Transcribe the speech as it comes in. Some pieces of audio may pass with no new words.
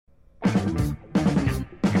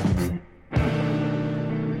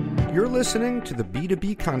You're listening to the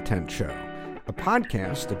B2B Content Show, a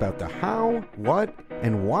podcast about the how, what,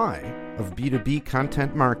 and why of B2B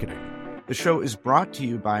content marketing. The show is brought to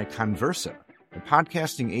you by Conversa, a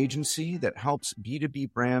podcasting agency that helps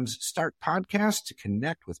B2B brands start podcasts to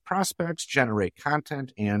connect with prospects, generate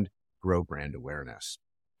content, and grow brand awareness.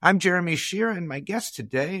 I'm Jeremy Shear, and my guest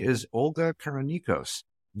today is Olga Karanikos,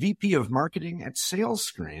 VP of Marketing at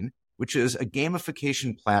SalesScreen, which is a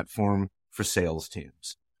gamification platform for sales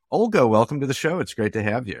teams. Olga, welcome to the show. It's great to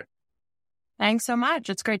have you. Thanks so much.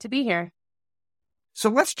 It's great to be here. So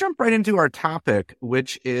let's jump right into our topic,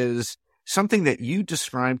 which is something that you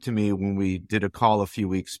described to me when we did a call a few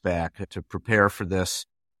weeks back to prepare for this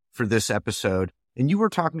episode. And you were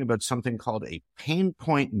talking about something called a pain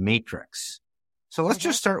point matrix. So let's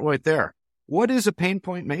just start right there. What is a pain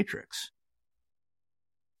point matrix?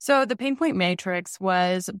 So the pain point matrix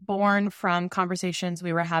was born from conversations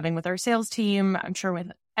we were having with our sales team. I'm sure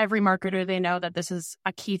with every marketer, they know that this is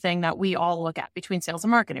a key thing that we all look at between sales and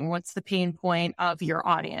marketing. What's the pain point of your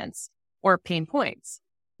audience or pain points?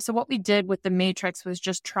 So what we did with the matrix was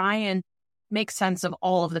just try and make sense of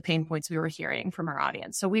all of the pain points we were hearing from our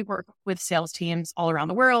audience. So we work with sales teams all around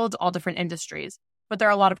the world, all different industries, but there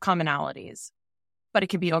are a lot of commonalities, but it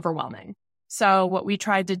can be overwhelming. So what we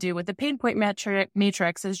tried to do with the pain point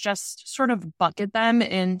matrix is just sort of bucket them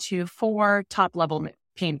into 4 top-level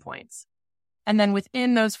pain points. And then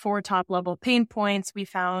within those 4 top-level pain points, we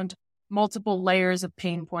found multiple layers of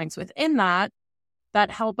pain points within that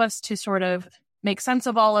help us to sort of make sense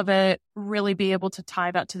of all of it, really be able to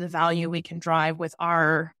tie that to the value we can drive with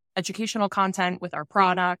our educational content, with our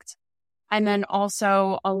product, and then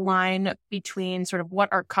also align between sort of what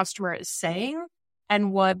our customer is saying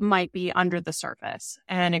and what might be under the surface.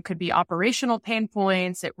 And it could be operational pain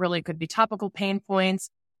points. It really could be topical pain points.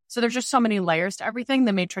 So there's just so many layers to everything.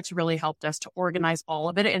 The matrix really helped us to organize all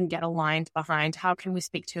of it and get aligned behind how can we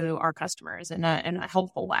speak to our customers in a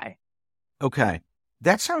helpful way. Okay.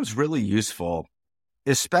 That sounds really useful,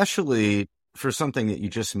 especially for something that you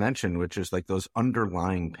just mentioned, which is like those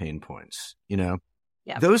underlying pain points,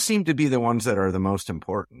 Yeah. Those seem to be the ones that are the most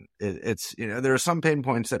important. It's there are some pain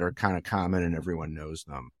points that are kind of common and everyone knows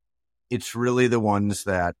them. It's really the ones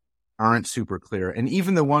that aren't super clear. And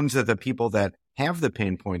even the ones that the people that have the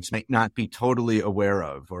pain points might not be totally aware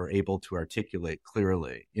of or able to articulate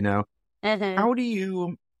clearly, Mm-hmm. How do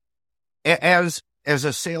you, as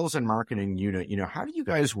a sales and marketing unit, how do you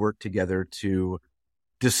guys work together to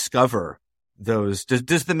discover those?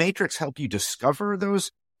 Does the matrix help you discover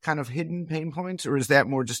those kind of hidden pain points, or is that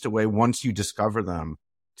more just a way once you discover them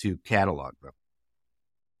to catalog them?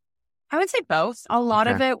 I would say both. A lot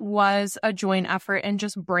of it was a joint effort and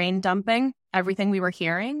just brain dumping everything we were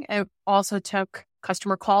hearing. It also took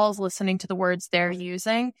customer calls, listening to the words they're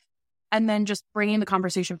using, and then just bringing the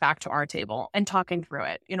conversation back to our table and talking through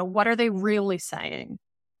it. What are they really saying?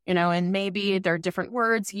 And maybe there are different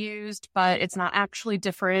words used, but it's not actually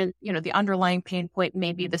different. The underlying pain point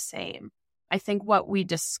may be the same. I think what we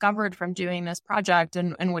discovered from doing this project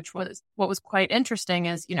and which was what was quite interesting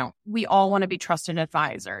is, we all want to be trusted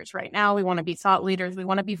advisors right now. We want to be thought leaders. We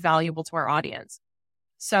want to be valuable to our audience.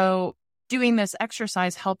 So doing this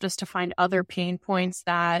exercise helped us to find other pain points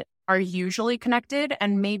that are usually connected.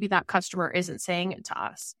 And maybe that customer isn't saying it to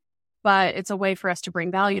us, but it's a way for us to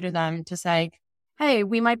bring value to them to say, hey,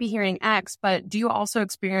 we might be hearing X, but do you also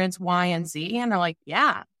experience Y and Z? And they're like,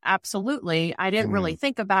 yeah, absolutely. I didn't really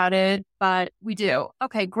think about it, but we do.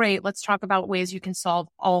 Okay, great. Let's talk about ways you can solve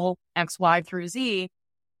all X, Y through Z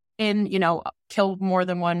and, kill more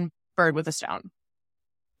than one bird with a stone.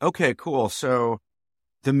 Okay, cool. So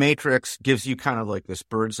the matrix gives you kind of like this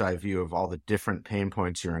bird's eye view of all the different pain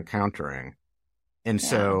points you're encountering. And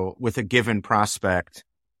so with a given prospect,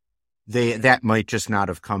 that might just not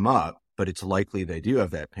have come up, but it's likely they do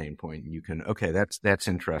have that pain point. And you can, that's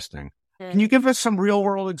interesting. Can you give us some real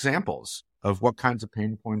world examples of what kinds of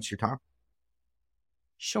pain points you're talking?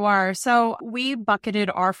 Sure. So we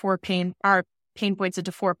bucketed our pain points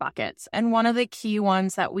into 4 buckets. And one of the key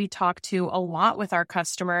ones that we talk to a lot with our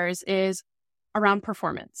customers is around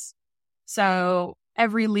performance. So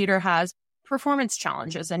every leader has performance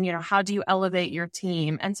challenges and, how do you elevate your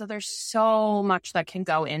team? And so there's so much that can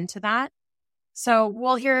go into that. So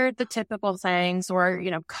we'll hear the typical things or,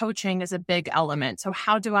 coaching is a big element. So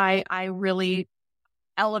how do I really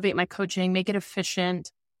elevate my coaching, make it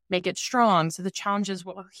efficient, make it strong? So the challenges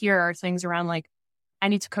we'll hear are things around like, I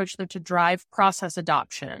need to coach them to drive process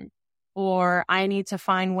adoption, or I need to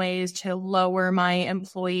find ways to lower my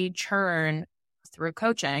employee churn through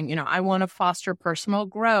coaching. I want to foster personal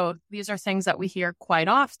growth. These are things that we hear quite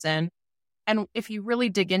often. And if you really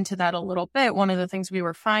dig into that a little bit, one of the things we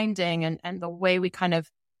were finding and the way we kind of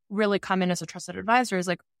really come in as a trusted advisor is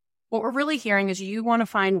like, what we're really hearing is you want to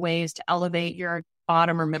find ways to elevate your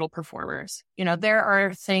bottom or middle performers. There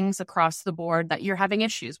are things across the board that you're having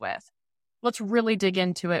issues with. Let's really dig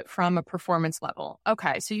into it from a performance level.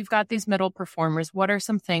 Okay, so you've got these middle performers. What are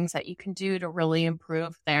some things that you can do to really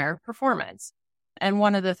improve their performance? And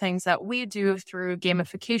one of the things that we do through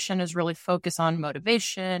gamification is really focus on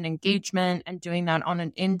motivation, engagement, and doing that on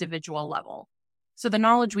an individual level. So the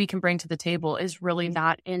knowledge we can bring to the table is really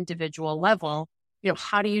that individual level.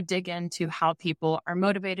 How do you dig into how people are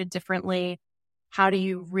motivated differently? How do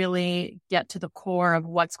you really get to the core of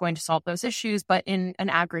what's going to solve those issues, but in an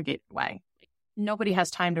aggregated way? Nobody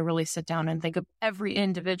has time to really sit down and think of every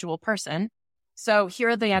individual person. So here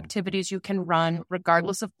are the activities you can run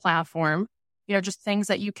regardless of platform, just things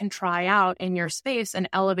that you can try out in your space and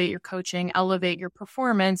elevate your coaching, elevate your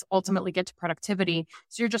performance, ultimately get to productivity.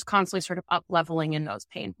 So you're just constantly sort of up leveling in those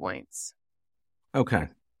pain points. Okay.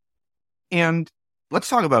 And let's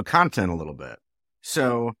talk about content a little bit.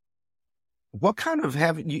 So what kind of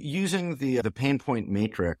using the pain point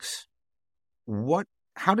matrix,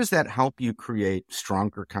 how does that help you create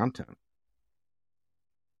stronger content?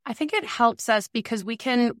 I think it helps us because we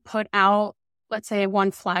can put out, let's say,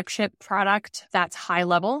 one flagship product that's high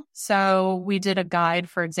level. So we did a guide,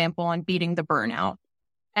 for example, on beating the burnout.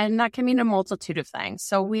 And that can mean a multitude of things.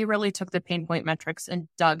 So we really took the pain point metrics and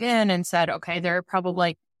dug in and said, okay, there are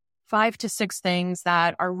probably 5 to 6 things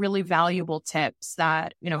that are really valuable tips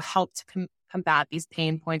that, help to combat these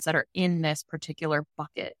pain points that are in this particular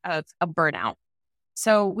bucket of burnout.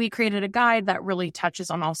 So we created a guide that really touches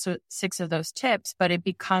on also 6 of those tips, but it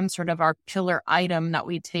becomes sort of our pillar item that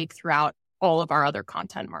we take throughout all of our other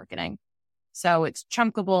content marketing. So it's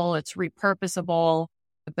chunkable, it's repurposable,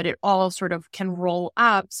 but it all sort of can roll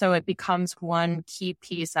up. So it becomes one key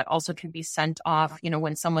piece that also can be sent off,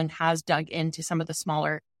 when someone has dug into some of the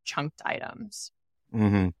smaller chunked items.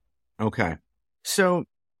 Mm-hmm. Okay. So,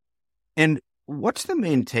 and what's the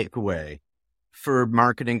main takeaway for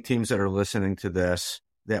marketing teams that are listening to this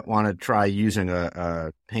that want to try using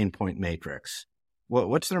a pain point matrix?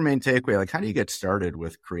 What's their main takeaway? Like, how do you get started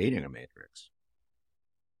with creating a matrix?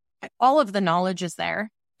 All of the knowledge is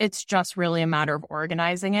there. It's just really a matter of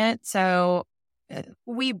organizing it. So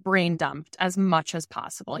we brain dumped as much as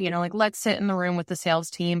possible. Let's sit in the room with the sales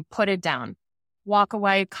team, put it down, walk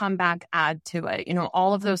away, come back, add to it.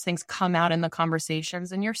 All of those things come out in the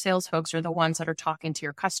conversations, and your sales folks are the ones that are talking to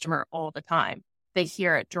your customer all the time. They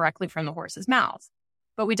hear it directly from the horse's mouth.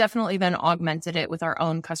 But we definitely then augmented it with our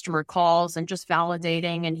own customer calls and just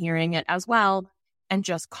validating and hearing it as well, and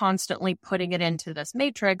just constantly putting it into this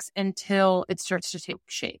matrix until it starts to take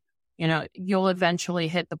shape. You'll eventually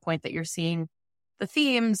hit the point that you're seeing the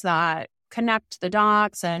themes that connect the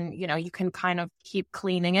dots, and, you can kind of keep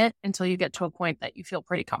cleaning it until you get to a point that you feel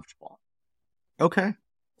pretty comfortable. Okay.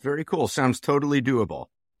 Very cool. Sounds totally doable.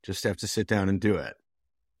 Just have to sit down and do it.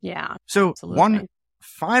 Yeah. So absolutely. One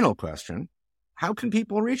final question. How can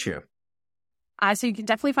people reach you? So you can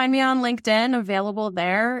definitely find me on LinkedIn, available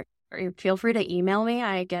there. Or feel free to email me.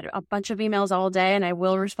 I get a bunch of emails all day and I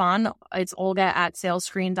will respond. It's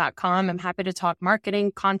Olga@salescreen.com. I'm happy to talk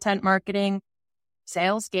marketing, content marketing,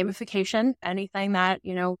 sales, gamification, anything that,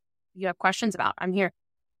 you have questions about. I'm here.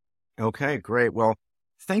 Okay, great. Well,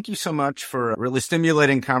 thank you so much for a really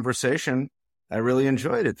stimulating conversation. I really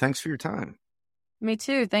enjoyed it. Thanks for your time. Me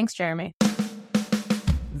too. Thanks, Jeremy.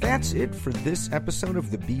 That's it for this episode of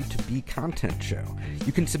the B2B Content Show.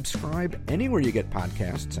 You can subscribe anywhere you get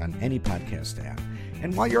podcasts on any podcast app.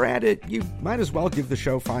 And while you're at it, you might as well give the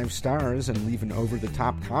show 5 stars and leave an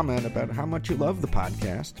over-the-top comment about how much you love the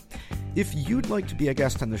podcast. If you'd like to be a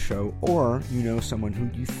guest on the show, or you know someone who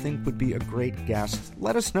you think would be a great guest,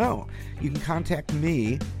 let us know. You can contact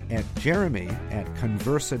me at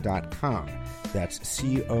jeremy@conversa.com. That's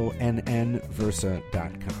CONN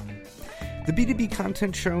Versa.com. The B2B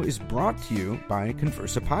Content Show is brought to you by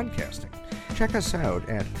Conversa Podcasting. Check us out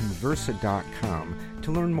at conversa.com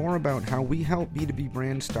to learn more about how we help B2B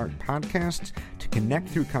brands start podcasts to connect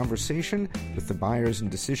through conversation with the buyers and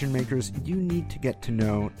decision makers you need to get to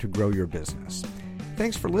know to grow your business.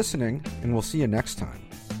 Thanks for listening, and we'll see you next time.